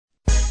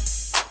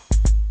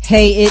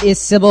Hey, it is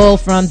Sybil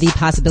from The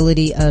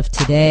Possibility of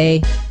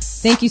Today.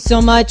 Thank you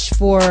so much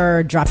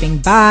for dropping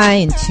by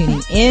and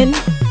tuning in.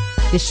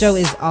 This show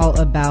is all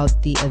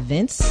about the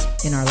events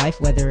in our life,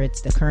 whether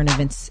it's the current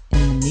events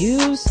in the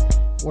news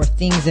or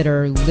things that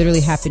are literally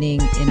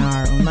happening in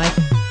our own life.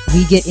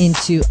 We get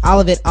into all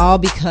of it, all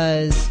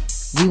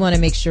because we want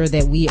to make sure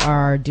that we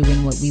are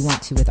doing what we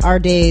want to with our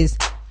days,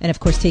 and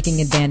of course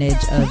taking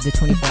advantage of the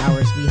 24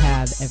 hours we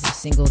have every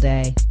single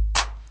day.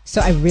 So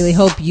I really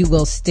hope you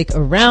will stick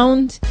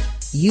around.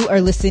 You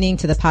are listening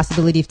to The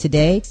Possibility of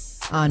Today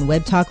on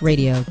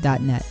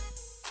webtalkradio.net.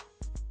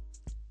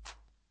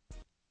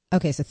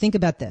 Okay, so think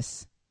about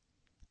this.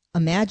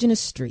 Imagine a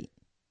street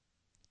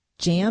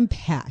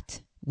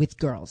jam-packed with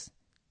girls,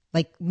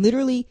 like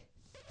literally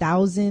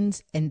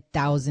thousands and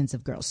thousands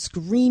of girls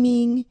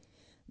screaming,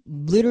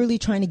 literally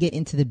trying to get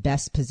into the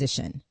best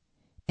position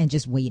and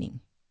just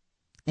waiting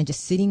and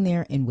just sitting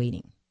there and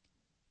waiting.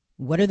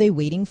 What are they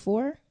waiting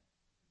for?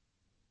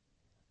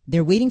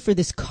 They're waiting for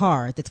this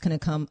car that's going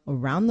to come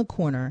around the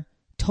corner,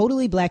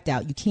 totally blacked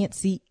out. You can't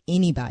see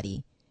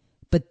anybody.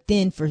 But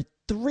then for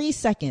 3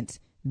 seconds,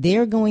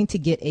 they're going to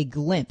get a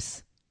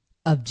glimpse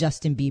of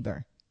Justin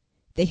Bieber.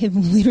 They have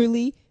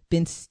literally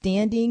been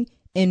standing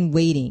and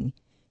waiting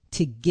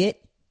to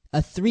get a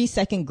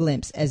 3-second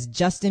glimpse as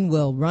Justin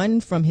will run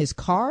from his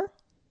car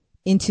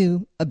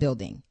into a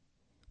building.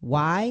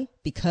 Why?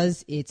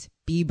 Because it's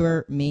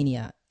Bieber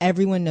mania.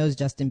 Everyone knows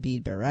Justin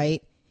Bieber,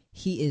 right?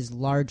 He is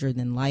larger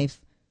than life.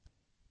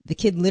 The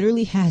kid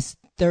literally has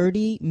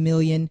 30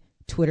 million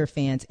Twitter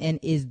fans and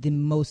is the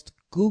most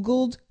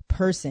Googled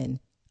person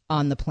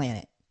on the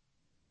planet.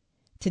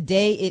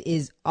 Today, it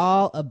is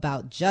all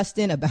about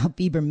Justin, about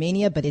Bieber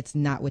mania, but it's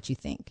not what you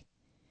think.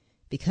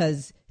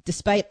 Because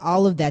despite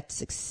all of that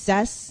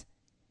success,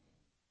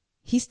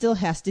 he still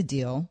has to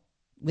deal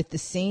with the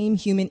same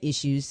human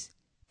issues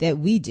that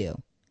we do.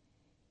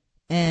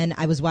 And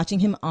I was watching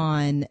him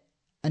on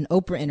an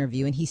Oprah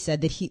interview, and he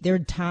said that there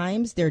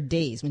are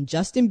days when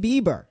Justin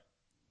Bieber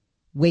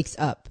wakes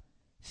up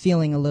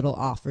feeling a little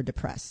off or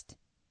depressed.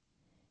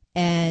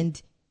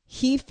 And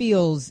he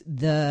feels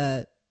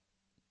the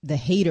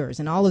haters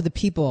and all of the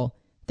people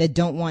that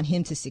don't want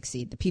him to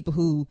succeed, the people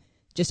who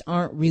just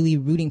aren't really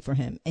rooting for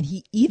him. And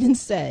he even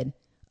said,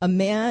 a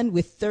man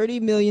with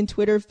 30 million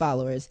Twitter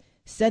followers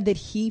said that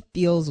he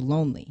feels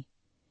lonely.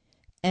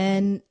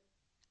 And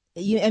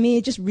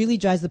it just really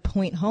drives the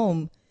point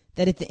home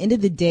that at the end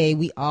of the day,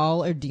 we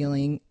all are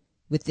dealing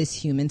with this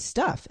human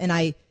stuff. And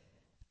I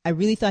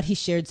really thought he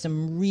shared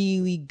some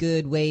really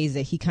good ways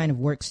that he kind of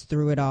works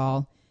through it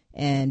all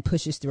and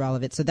pushes through all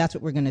of it. So that's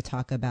what we're going to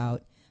talk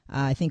about.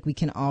 I think we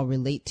can all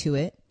relate to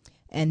it.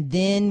 And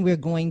then we're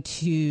going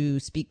to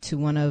speak to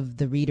one of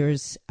the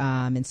readers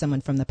and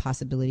someone from the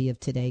Possibility of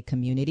Today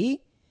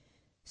community.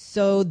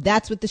 So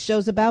that's what the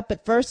show's about.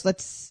 But first,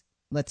 let's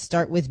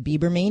start with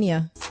Bieber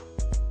mania.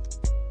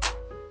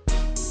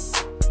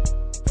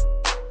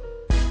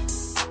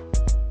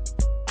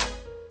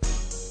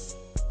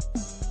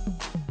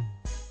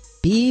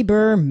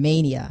 Bieber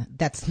mania.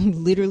 That's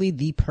literally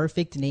the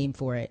perfect name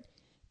for it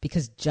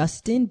because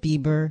Justin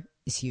Bieber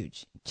is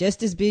huge.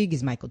 Just as big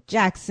as Michael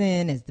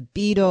Jackson, as the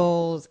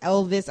Beatles,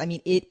 Elvis. I mean,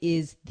 it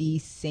is the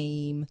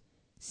same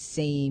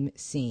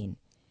scene.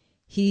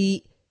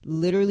 He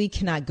literally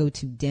cannot go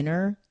to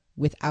dinner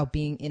without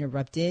being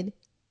interrupted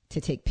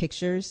to take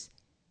pictures.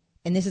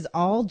 And this is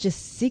all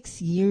just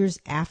 6 years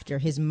after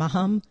his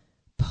mom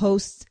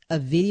posts a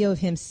video of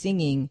him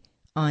singing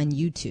on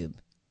YouTube.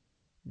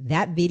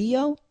 That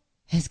video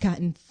has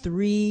gotten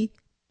 3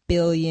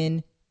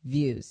 billion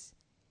views.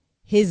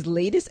 His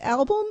latest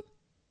album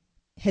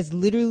has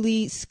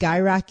literally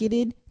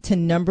skyrocketed to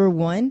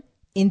 #1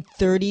 in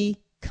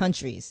 30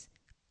 countries.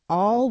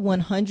 All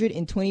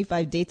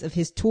 125 dates of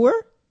his tour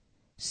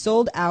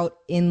sold out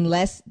in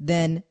less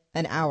than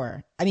an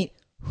hour. I mean,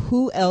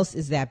 who else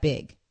is that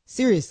big?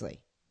 Seriously.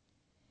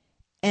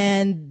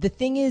 And the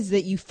thing is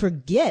that you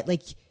forget,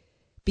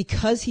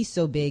 because he's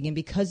so big and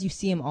because you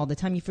see him all the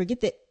time, you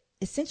forget that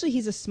essentially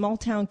he's a small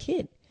town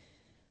kid.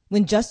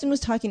 When Justin was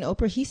talking to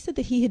Oprah, he said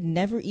that he had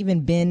never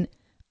even been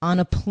on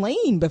a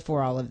plane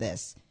before all of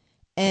this.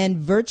 And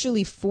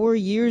virtually 4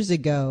 years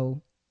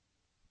ago,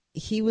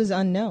 he was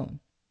unknown.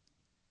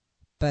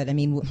 But I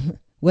mean,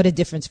 what a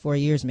difference 4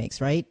 years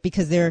makes, right?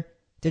 Because there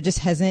just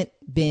hasn't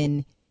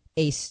been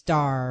a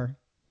star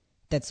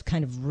that's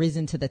kind of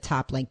risen to the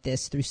top like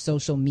this through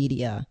social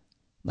media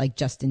like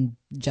Justin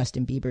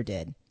Bieber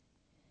did.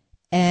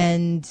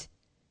 And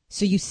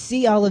so you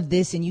see all of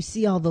this and you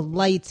see all the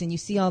lights and you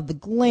see all the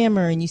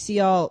glamour and you see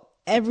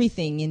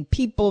everything in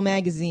People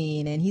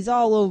magazine, and he's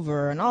all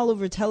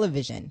over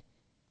television.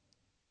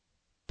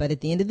 But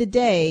at the end of the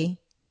day,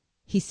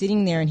 he's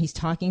sitting there and he's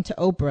talking to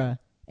Oprah,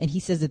 and he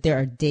says that there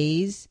are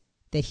days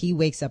that he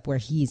wakes up where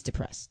he's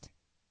depressed.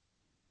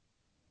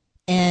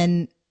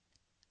 And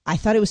I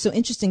thought it was so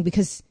interesting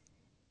because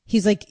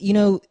he's like,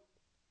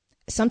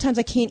 sometimes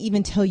I can't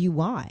even tell you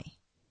why.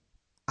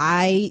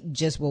 I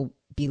just will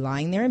be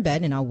lying there in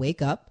bed and I'll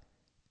wake up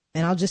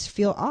and I'll just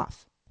feel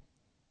off.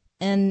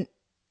 And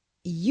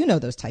you know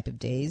those type of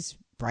days,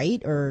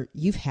 right? Or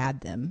you've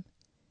had them.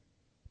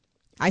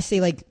 I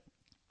say like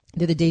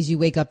they're the days you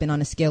wake up and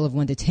on a scale of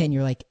 1 to 10,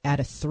 you're like at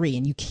a 3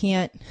 and you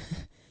can't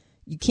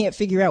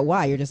figure out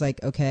why. You're just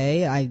like,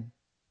 okay,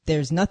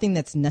 there's nothing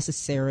that's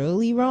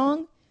necessarily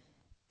wrong.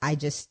 I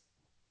just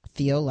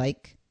feel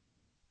like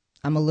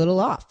I'm a little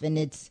off. And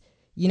it's,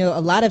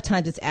 a lot of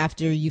times it's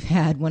after you've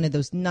had one of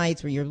those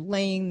nights where you're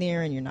laying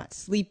there and you're not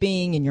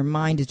sleeping and your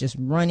mind is just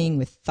running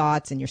with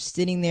thoughts and you're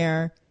sitting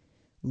there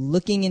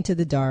looking into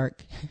the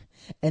dark.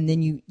 And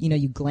then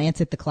you glance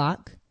at the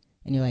clock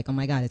and you're like, oh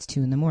my God, it's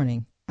 2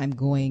 a.m. I'm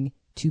going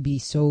to be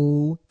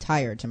so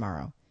tired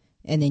tomorrow.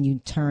 And then you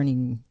turn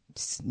and,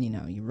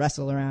 you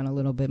wrestle around a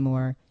little bit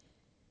more,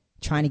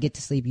 trying to get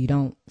to sleep. You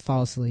don't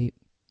fall asleep.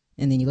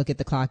 And then you look at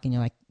the clock and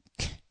you're like,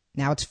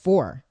 now it's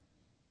 4.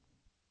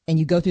 And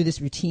you go through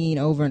this routine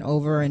over and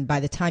over. And by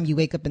the time you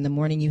wake up in the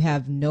morning, you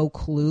have no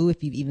clue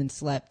if you've even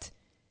slept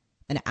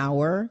an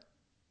hour.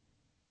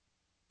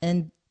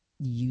 And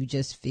you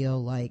just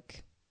feel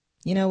like,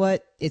 you know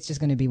what? It's just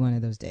going to be one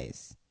of those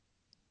days.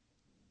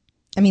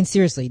 I mean,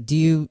 seriously,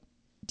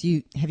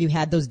 have you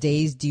had those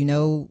days? Do you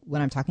know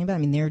what I'm talking about? I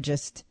mean, they're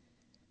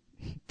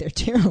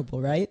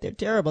terrible, right? They're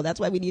terrible. That's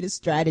why we need a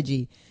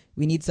strategy.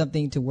 We need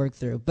something to work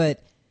through.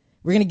 But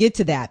we're going to get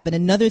to that. But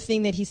another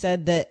thing that he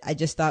said that I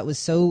just thought was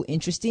so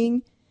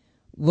interesting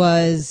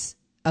was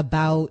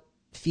about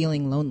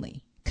feeling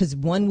lonely. Because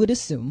one would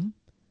assume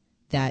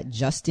that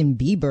Justin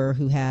Bieber,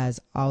 who has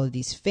all of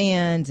these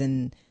fans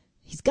and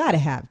he's got to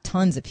have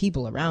tons of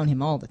people around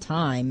him all the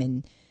time.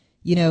 And,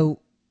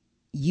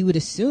 you would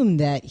assume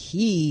that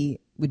he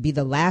would be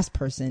the last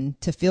person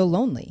to feel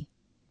lonely.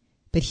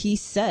 But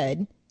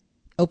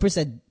Oprah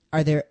said,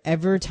 are there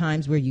ever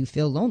times where you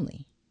feel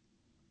lonely?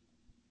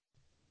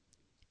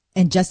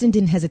 And Justin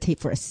didn't hesitate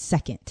for a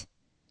second.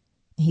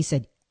 He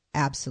said,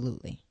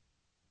 absolutely.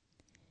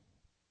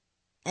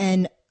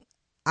 And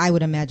I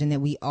would imagine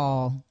that we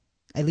all,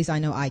 at least I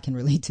know I can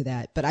relate to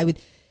that, but I would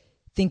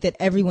think that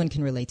everyone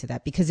can relate to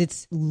that because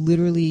it's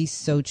literally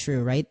so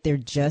true, right? There are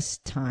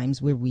just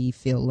times where we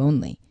feel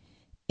lonely.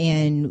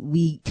 And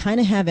we kind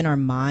of have in our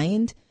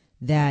mind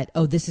that,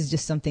 oh, this is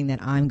just something that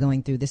I'm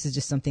going through. This is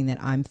just something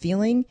that I'm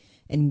feeling.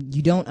 And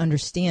you don't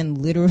understand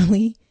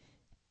literally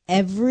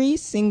every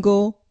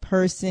single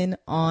person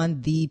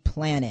on the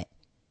planet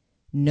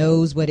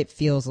knows what it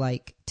feels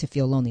like to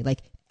feel lonely.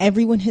 Like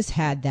everyone has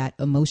had that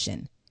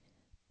emotion.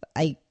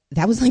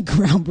 That was like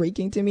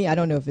groundbreaking to me. I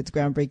don't know if it's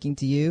groundbreaking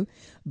to you,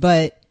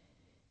 but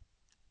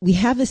we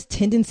have this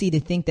tendency to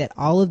think that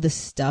all of the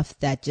stuff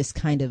that just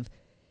kind of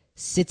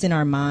sits in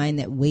our mind,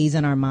 that weighs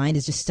on our mind,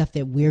 is just stuff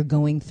that we're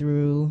going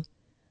through,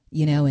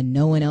 and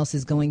no one else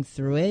is going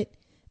through it.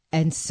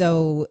 And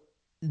so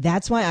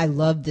that's why I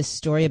love this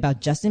story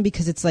about Justin,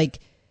 because it's like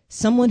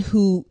someone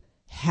who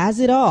has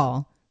it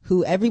all,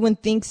 who everyone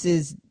thinks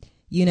is,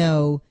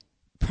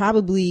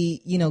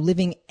 probably,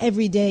 living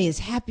every day is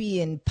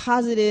happy and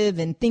positive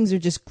and things are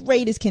just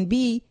great as can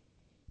be.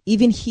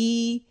 Even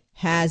he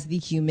has the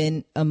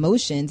human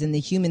emotions and the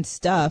human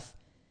stuff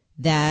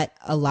that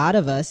a lot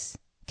of us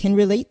can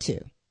relate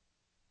to.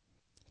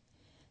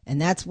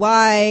 And that's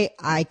why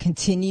I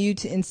continue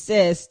to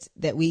insist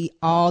that we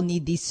all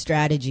need these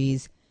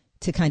strategies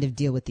to kind of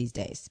deal with these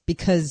days,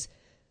 because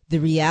the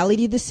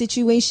reality of the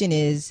situation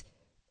is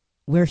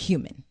we're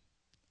human.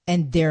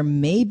 And there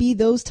may be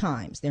those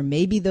times, there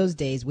may be those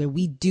days where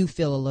we do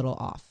feel a little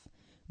off,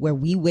 where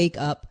we wake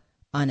up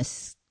on a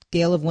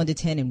scale of 1 to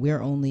 10 and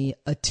we're only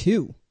a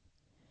 2.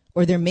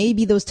 Or there may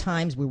be those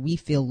times where we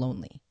feel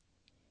lonely.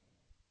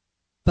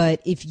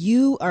 But if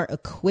you are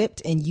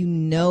equipped and you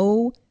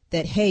know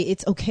that, hey,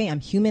 it's okay,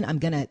 I'm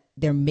human,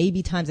 there may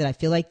be times that I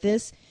feel like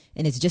this,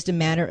 and it's just a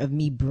matter of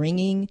me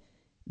bringing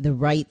the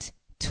right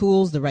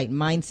tools, the right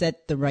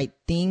mindset, the right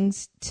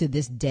things to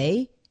this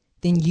day,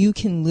 then you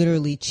can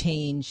literally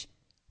change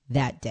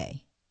that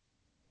day.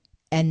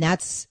 And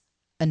that's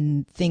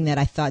a thing that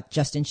I thought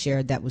Justin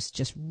shared that was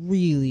just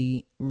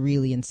really,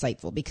 really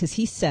insightful, because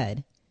he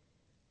said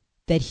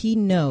that he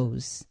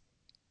knows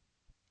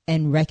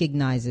and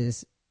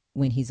recognizes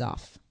when he's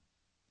off.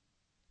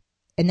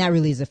 And that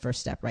really is the first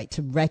step, right?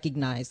 To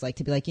recognize, like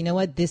to be like, you know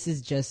what, this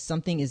is just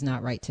something is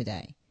not right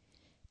today.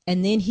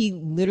 And then he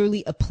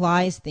literally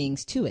applies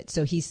things to it.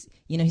 So he's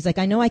like,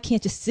 I know I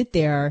can't just sit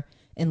there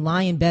and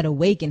lie in bed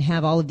awake and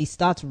have all of these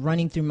thoughts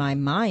running through my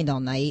mind all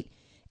night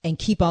and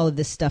keep all of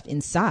this stuff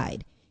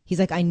inside. He's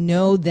like, I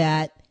know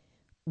that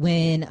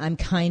when I'm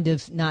kind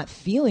of not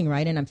feeling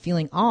right and I'm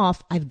feeling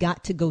off, I've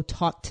got to go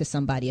talk to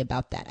somebody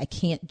about that. I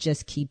can't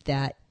just keep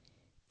that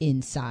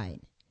inside.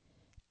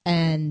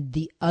 And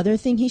the other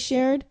thing he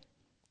shared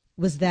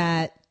was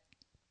that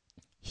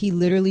he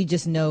literally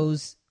just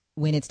knows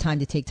when it's time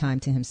to take time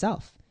to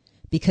himself,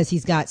 because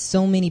he's got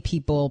so many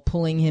people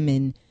pulling him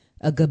in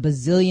a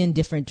gazillion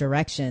different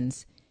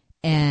directions.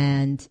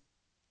 And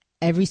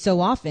every so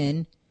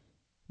often,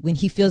 when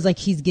he feels like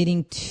he's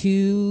getting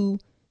too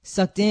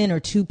sucked in or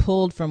too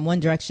pulled from one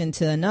direction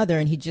to another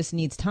and he just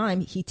needs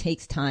time, he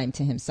takes time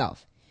to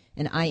himself.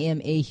 And I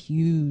am a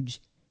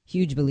huge,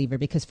 huge believer,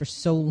 because for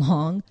so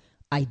long,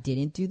 I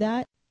didn't do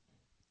that.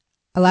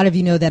 A lot of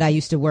you know that I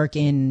used to work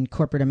in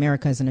corporate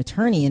America as an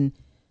attorney. And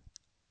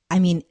I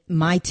mean,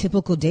 my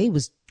typical day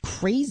was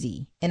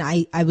crazy. And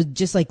I would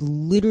just like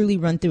literally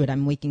run through it.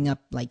 I'm waking up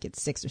like at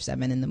 6 or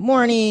 7 in the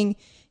morning,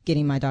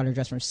 getting my daughter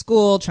dressed for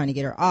school, trying to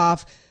get her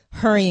off,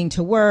 hurrying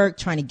to work,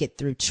 trying to get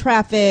through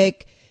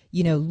traffic,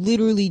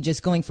 literally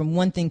just going from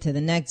one thing to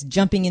the next,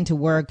 jumping into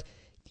work,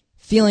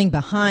 feeling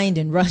behind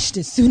and rushed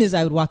as soon as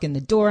I would walk in the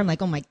door. I'm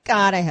like, oh my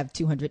God, I have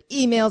 200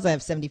 emails. I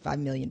have 75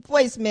 million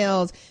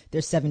voicemails.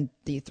 There's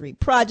 73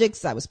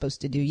 projects I was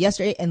supposed to do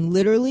yesterday. And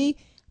literally,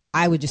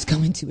 I would just go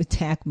into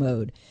attack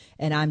mode.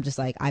 And I'm just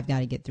like, I've got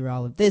to get through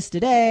all of this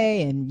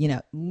today.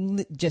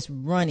 And, just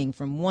running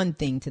from one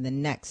thing to the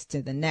next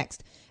to the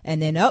next.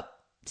 And then,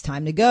 it's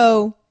time to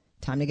go.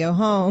 Time to go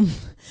home.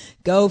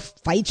 Go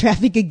fight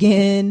traffic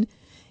again.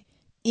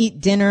 Eat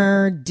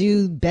dinner.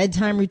 Do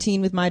bedtime routine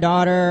with my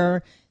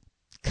daughter.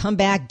 Come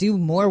back, do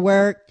more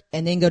work,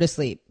 and then go to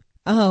sleep.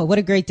 Oh, what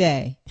a great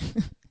day.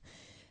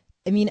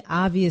 I mean,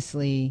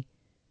 obviously,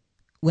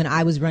 when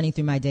I was running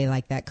through my day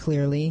like that,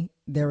 clearly,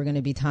 there were going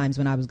to be times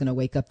when I was going to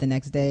wake up the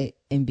next day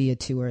and be a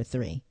 2 or a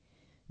 3.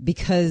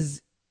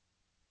 Because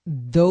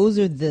those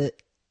are the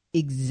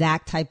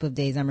exact type of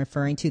days I'm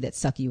referring to that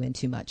suck you in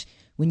too much.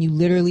 When you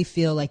literally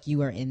feel like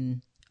you are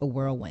in a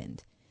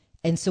whirlwind.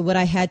 And so what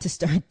I had to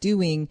start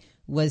doing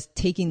was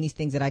taking these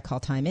things that I call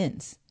time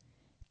ins.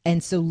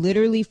 And so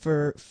literally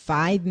for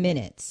 5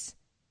 minutes,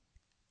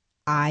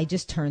 I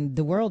just turned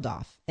the world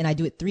off. And I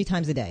do it 3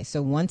 times a day.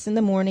 So once in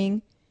the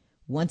morning,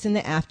 once in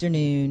the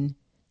afternoon,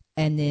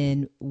 and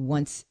then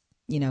once,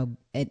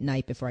 at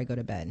night before I go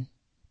to bed.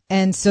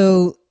 And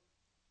so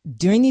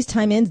during these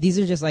time ins, these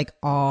are just like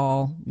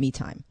all me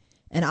time.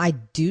 And I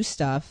do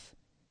stuff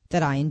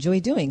that I enjoy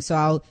doing. So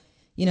I'll,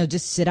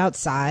 just sit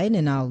outside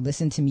and I'll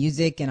listen to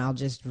music and I'll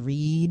just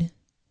read.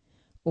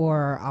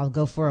 Or I'll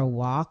go for a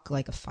walk,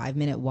 like a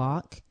 5-minute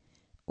walk.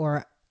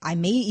 Or I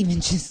may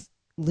even just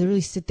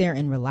literally sit there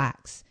and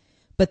relax.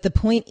 But the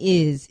point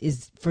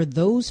is for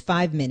those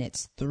 5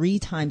 minutes, 3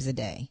 times a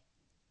day,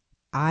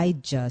 I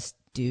just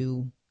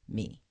do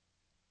me.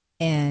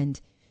 And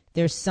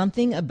there's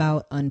something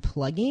about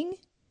unplugging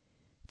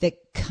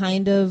that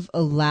kind of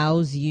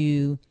allows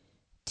you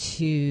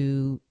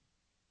to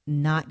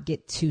not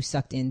get too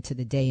sucked into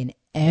the day and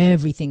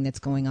everything that's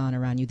going on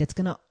around you. That's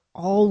going to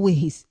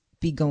always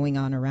be going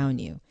on around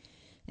you.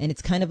 And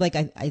it's kind of like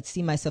I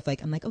see myself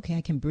like, I'm like, okay,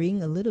 I can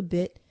bring a little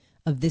bit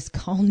of this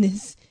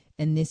calmness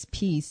and this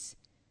peace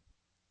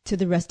to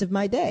the rest of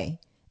my day.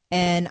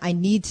 And I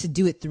need to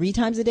do it 3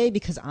 times a day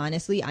because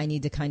honestly, I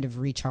need to kind of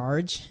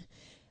recharge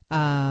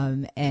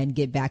and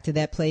get back to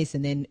that place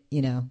and then,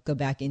 go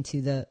back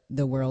into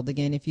the world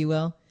again, if you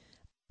will.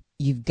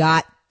 You've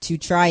got to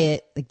try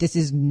it. Like, this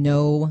is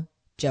no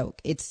joke.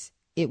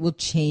 It will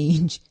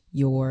change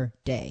your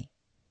day.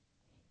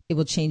 It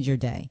will change your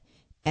day.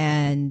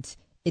 And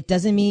it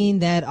doesn't mean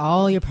that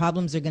all your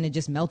problems are going to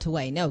just melt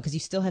away. No, because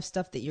you still have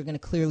stuff that you're going to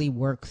clearly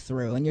work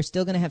through. And you're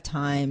still going to have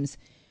times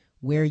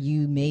where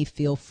you may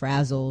feel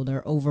frazzled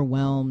or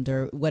overwhelmed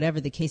or whatever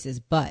the case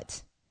is.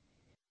 But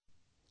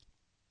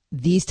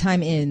these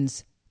time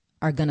ins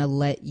are going to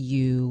let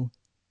you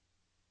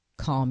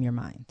calm your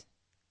mind.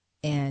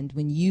 And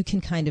when you can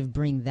kind of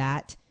bring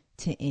that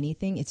to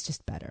anything, it's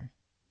just better.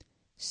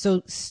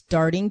 So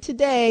starting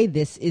today,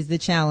 this is the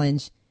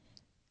challenge.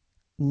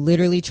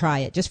 Literally try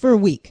it just for a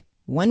week,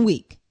 1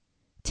 week.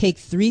 Take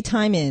 3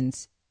 time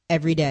ins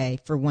every day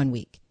for 1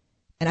 week.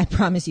 And I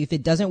promise you, if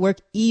it doesn't work,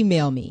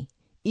 email me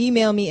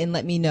and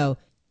let me know,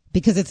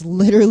 because it's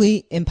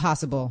literally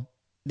impossible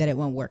that it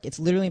won't work. It's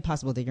literally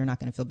impossible that you're not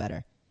going to feel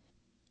better.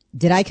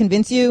 Did I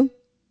convince you?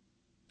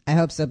 I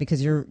hope so,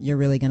 because you're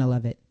really going to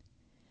love it.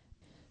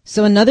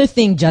 So another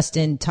thing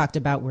Justin talked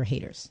about were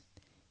haters.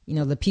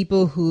 The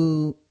people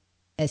who,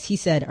 as he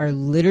said, are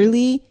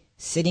literally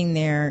sitting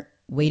there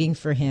waiting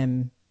for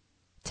him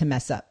to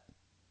mess up.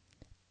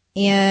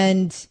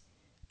 And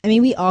I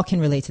mean, we all can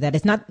relate to that.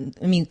 It's not,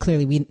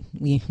 clearly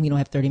we don't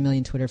have 30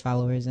 million Twitter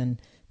followers and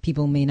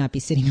people may not be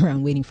sitting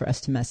around waiting for us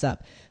to mess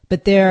up.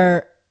 But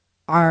there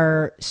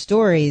are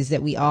stories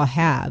that we all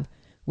have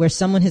where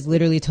someone has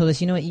literally told us,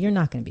 you know what, you're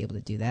not going to be able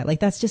to do that. Like,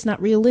 that's just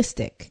not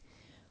realistic.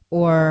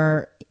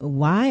 Or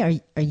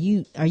why are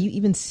you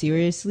even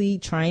seriously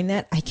trying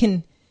that?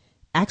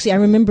 I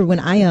remember when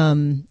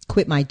I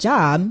quit my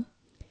job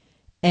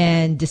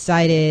and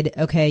decided,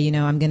 okay,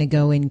 I'm going to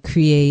go and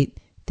create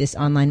this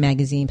online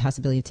magazine,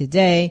 Possibility of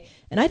Today.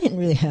 And I didn't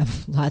really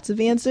have lots of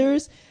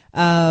answers.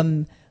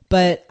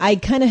 But I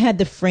kind of had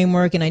the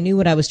framework and I knew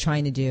what I was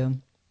trying to do.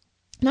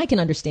 And I can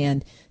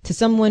understand to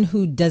someone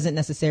who doesn't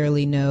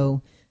necessarily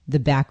know the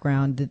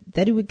background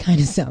that it would kind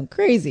of sound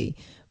crazy.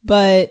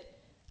 But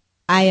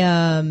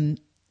I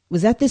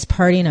was at this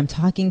party and I'm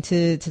talking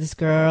to this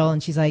girl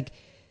and she's like,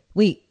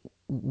 wait,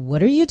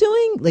 what are you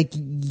doing? Like,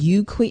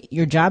 you quit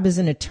your job as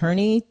an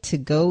attorney to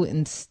go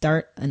and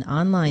start an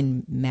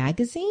online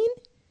magazine?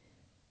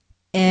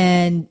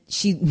 And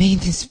she made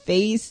this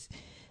face.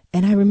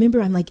 And I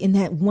remember I'm like, in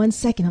that 1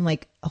 second, I'm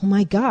like, oh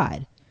my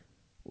God,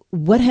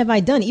 what have I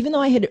done? Even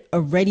though I had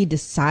already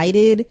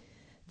decided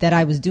that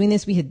I was doing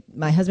this,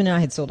 my husband and I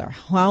had sold our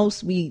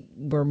house. We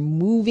were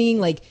moving,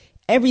 like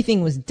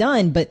everything was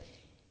done, but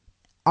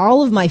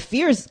all of my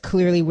fears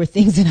clearly were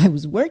things that I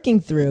was working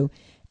through.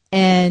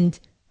 And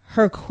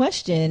her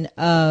question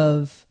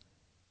of,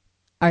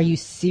 are you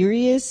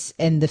serious?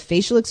 And the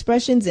facial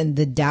expressions and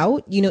the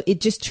doubt,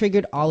 it just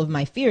triggered all of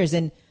my fears.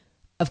 And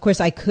of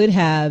course I could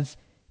have,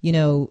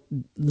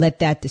 let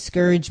that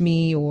discourage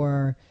me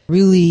or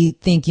really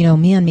think,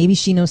 man, maybe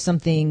she knows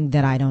something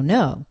that I don't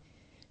know.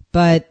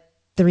 But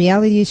the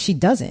reality is she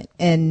doesn't.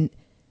 And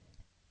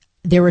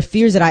there were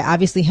fears that I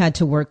obviously had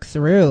to work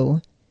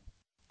through.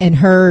 And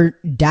her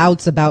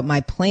doubts about my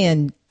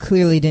plan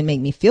clearly didn't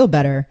make me feel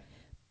better.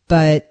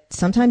 But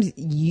sometimes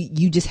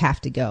you just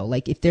have to go.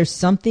 Like if there's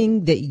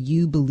something that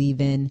you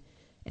believe in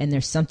and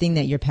there's something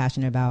that you're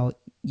passionate about,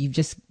 you've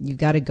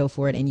got to go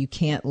for it. And you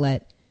can't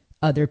let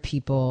other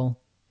people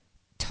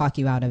talk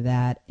you out of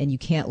that. And you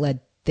can't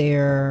let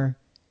their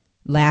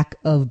lack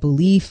of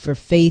belief or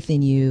faith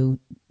in you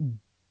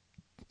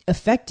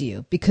affect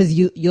you, because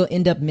you'll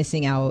end up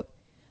missing out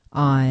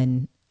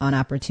on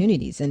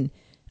opportunities. And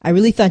I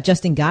really thought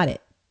Justin got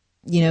it,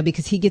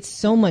 because he gets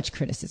so much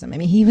criticism. I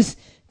mean, he was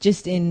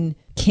just in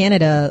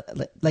Canada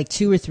like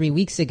 2 or 3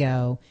 weeks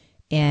ago,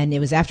 and it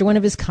was after one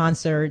of his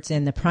concerts,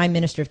 and the Prime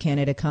Minister of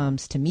Canada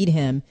comes to meet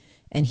him,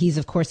 and he's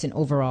of course in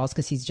overalls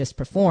because he's just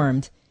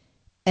performed.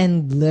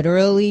 And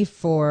literally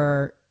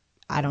for,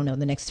 I don't know,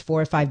 the next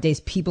 4 or 5 days,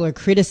 people are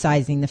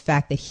criticizing the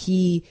fact that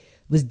he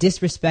was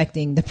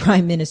disrespecting the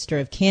Prime Minister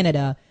of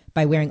Canada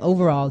by wearing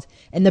overalls.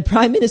 And the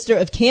Prime Minister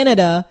of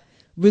Canada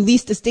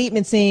released a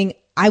statement saying,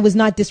 I was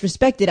not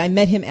disrespected. I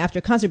met him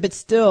after concert, but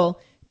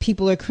still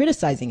people are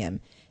criticizing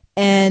him.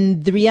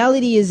 And the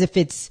reality is, if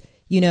it's,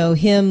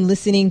 him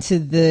listening to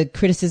the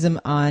criticism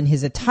on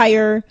his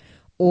attire,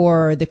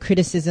 or the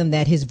criticism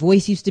that his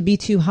voice used to be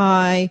too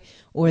high,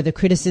 or the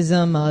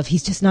criticism of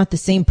he's just not the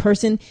same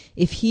person,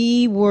 if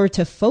he were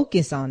to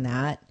focus on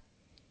that,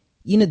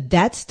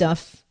 that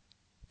stuff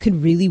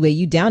could really weigh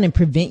you down and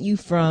prevent you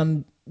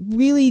from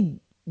really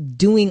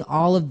doing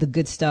all of the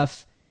good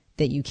stuff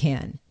that you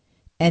can.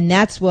 And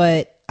that's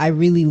what I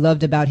really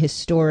loved about his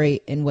story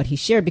and what he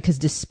shared, because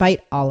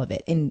despite all of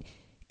it, and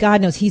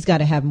God knows he's got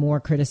to have more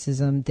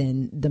criticism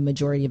than the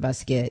majority of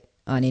us get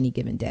on any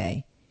given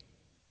day,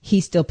 he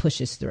still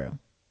pushes through,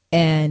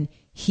 and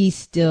he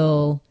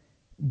still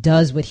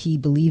does what he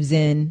believes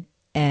in,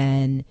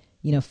 and,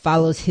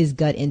 follows his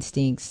gut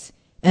instincts.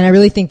 And I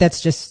really think that's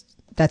just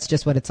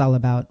what it's all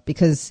about,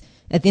 because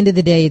at the end of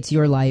the day, it's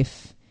your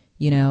life,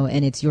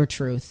 and it's your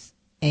truth.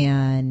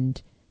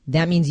 And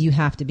that means you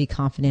have to be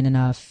confident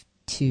enough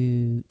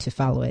to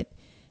follow it.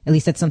 At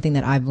least that's something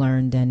that I've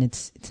learned, and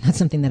it's not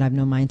something that I've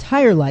known my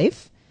entire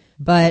life,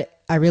 but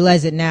I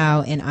realize it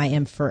now, and I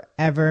am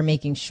forever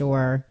making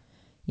sure,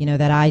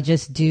 that I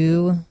just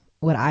do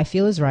what I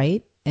feel is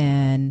right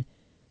and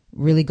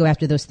really go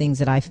after those things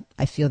that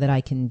I feel that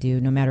I can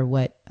do, no matter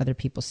what other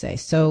people say.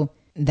 So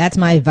that's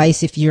my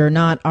advice. If you're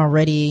not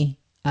already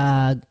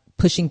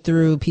pushing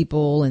through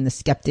people and the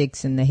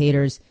skeptics and the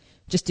haters,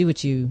 just do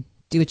what you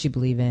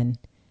believe in,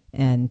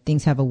 and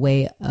things have a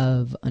way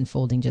of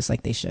unfolding just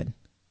like they should.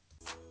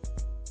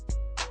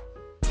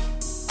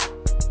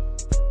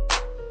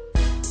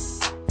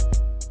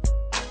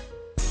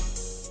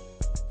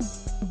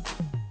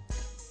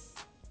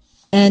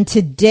 And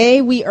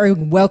today we are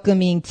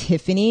welcoming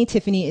Tiffany.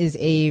 Tiffany is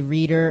a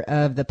reader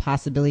of The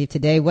Possibility of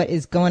Today. What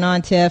is going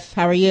on, Tiff?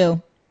 How are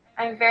you?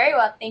 I'm very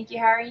well, thank you.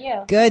 How are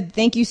you? Good.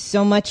 Thank you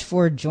so much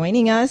for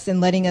joining us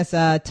and letting us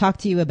talk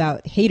to you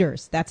about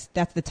haters. That's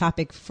the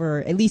topic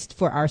for, at least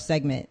for our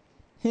segment.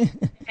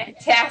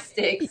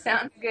 Fantastic.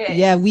 Sounds good.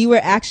 Yeah, we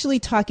were actually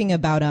talking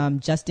about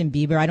Justin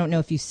Bieber. I don't know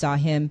if you saw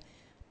him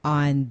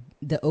on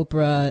the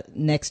Oprah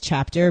Next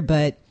Chapter,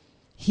 but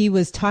he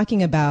was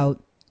talking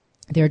about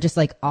there are just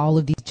like all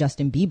of these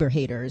Justin Bieber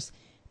haters,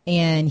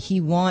 and he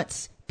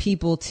wants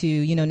people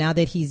to, now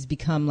that he's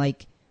become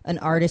like an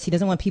artist, he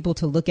doesn't want people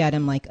to look at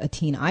him like a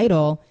teen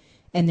idol.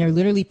 And they're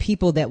literally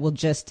people that will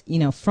just,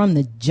 from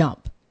the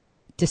jump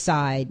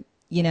decide,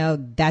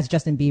 that's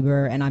Justin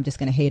Bieber and I'm just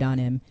going to hate on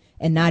him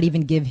and not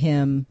even give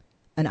him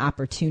an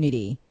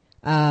opportunity.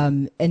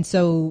 And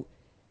so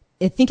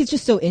I think it's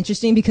just so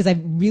interesting, because I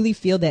really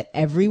feel that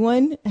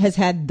everyone has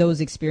had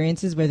those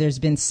experiences where there's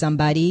been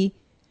somebody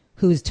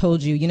who's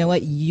told you,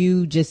 what,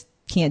 you just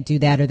can't do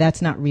that, or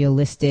that's not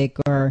realistic,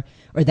 or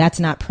that's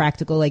not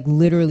practical, like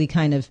literally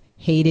kind of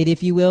hated,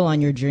 if you will,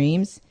 on your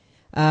dreams.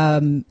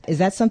 Is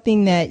that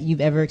something that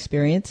you've ever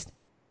experienced?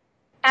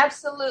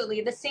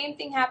 Absolutely. The same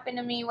thing happened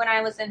to me when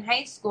I was in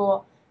high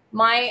school.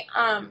 My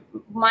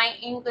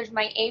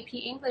AP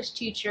English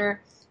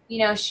teacher,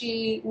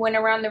 she went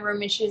around the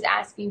room and she was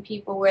asking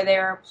people where they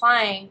were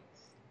applying.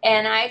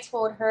 And I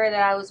told her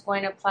that I was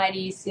going to apply to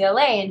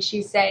UCLA, and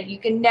she said, you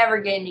can never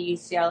get into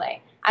UCLA.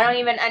 I don't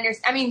even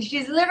understand. I mean,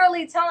 she's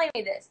literally telling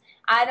me this.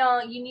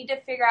 You need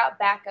to figure out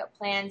backup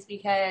plans,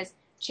 because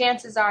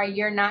chances are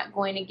you're not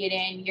going to get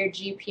in. Your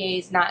GPA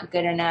is not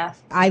good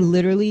enough. I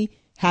literally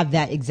have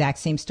that exact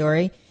same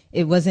story.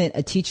 It wasn't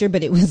a teacher,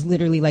 but it was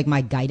literally like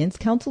my guidance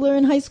counselor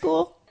in high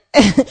school.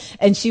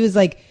 And she was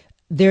like,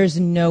 there's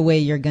no way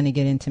you're going to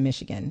get into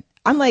Michigan.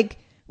 I'm like,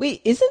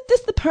 wait, isn't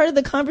this the part of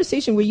the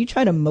conversation where you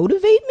try to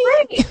motivate me?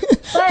 Right.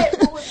 But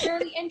what was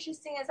really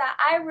interesting is that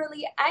I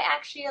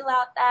actually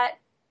allowed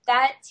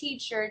that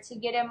teacher to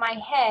get in my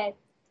head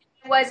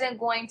I wasn't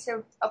going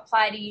to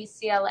apply to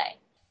UCLA.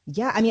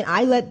 Yeah, I mean,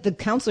 I let the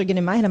counselor get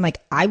in my head. I'm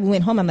like, I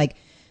went home. I'm like,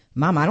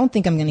 Mom, I don't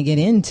think I'm going to get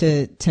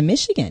into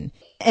Michigan.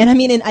 And I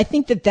mean, and I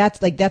think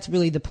that's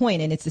really the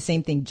point. And it's the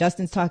same thing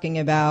Justin's talking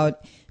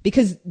about,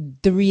 because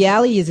the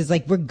reality is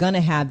like, we're going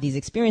to have these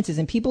experiences,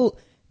 and people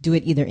do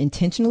it either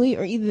intentionally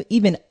or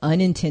even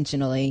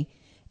unintentionally.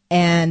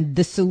 And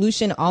the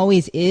solution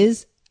always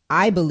is,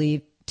 I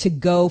believe, to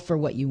go for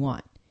what you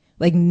want.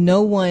 Like,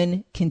 no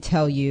one can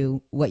tell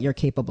you what you're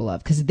capable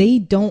of because they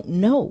don't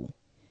know.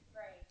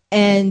 Right.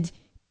 And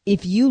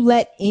if you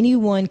let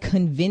anyone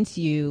convince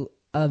you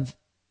of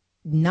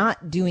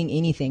not doing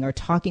anything or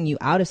talking you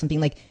out of something,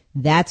 like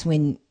that's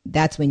when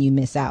you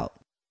miss out.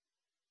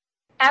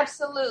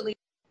 Absolutely.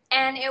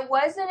 And it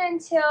wasn't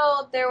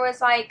until there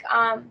was like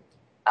a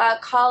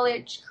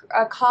college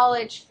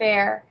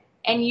fair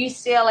and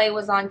UCLA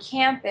was on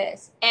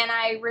campus, and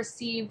I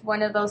received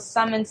one of those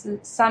summons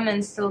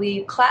to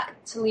leave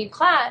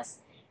class,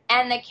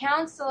 and the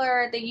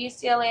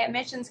UCLA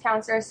admissions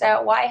counselor said,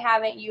 "Why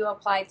haven't you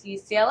applied to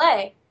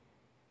UCLA?"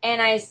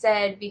 And I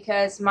said,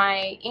 because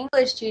my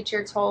English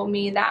teacher told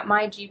me that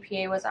my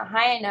GPA wasn't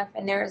high enough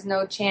and there was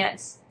no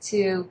chance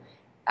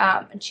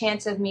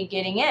of me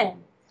getting in.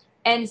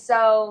 And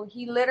so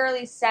he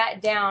literally sat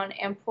down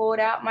and pulled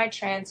out my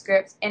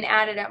transcripts and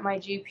added up my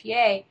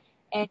GPA.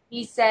 And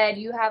he said,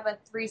 "You have a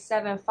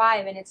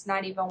 3.75 and it's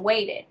not even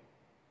weighted."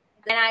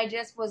 And I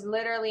just was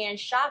literally in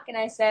shock. And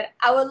I said,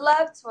 I would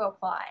love to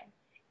apply.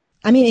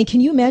 I mean, and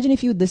can you imagine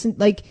if you would listen,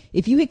 like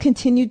if you had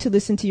continued to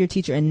listen to your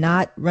teacher and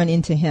not run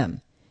into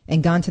him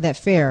and gone to that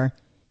fair,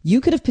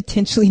 you could have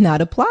potentially not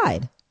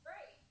applied.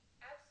 Right.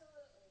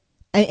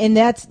 Absolutely. And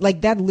that's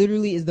like, that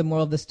literally is the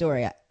moral of the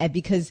story.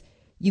 Because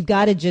you've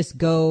got to just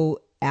go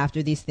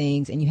after these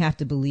things, and you have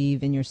to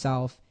believe in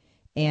yourself.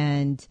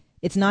 And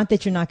it's not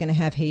that you're not going to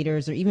have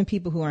haters or even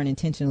people who aren't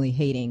intentionally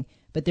hating,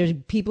 but there's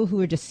people who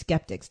are just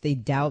skeptics. They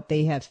doubt,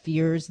 they have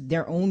fears,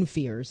 their own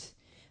fears.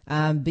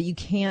 But you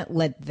can't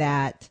let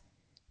that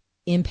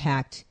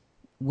impact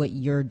what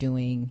you're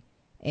doing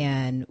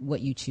and what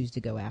you choose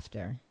to go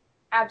after.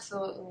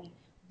 Absolutely.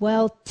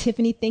 Well,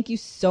 Tiffany, thank you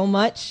so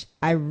much.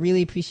 I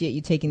really appreciate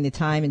you taking the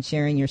time and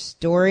sharing your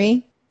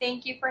story.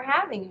 Thank you for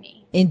having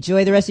me.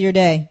 Enjoy the rest of your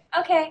day.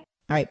 Okay. All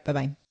right.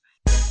 Bye-bye.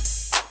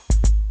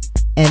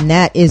 And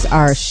that is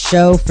our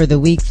show for the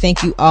week.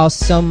 Thank you all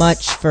so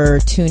much for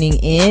tuning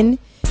in.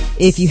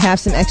 If you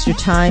have some extra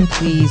time,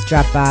 please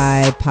drop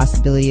by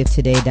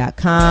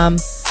possibilityoftoday.com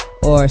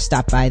or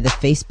stop by the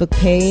Facebook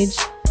page.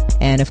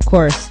 And of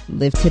course,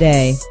 live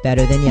today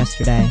better than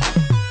yesterday.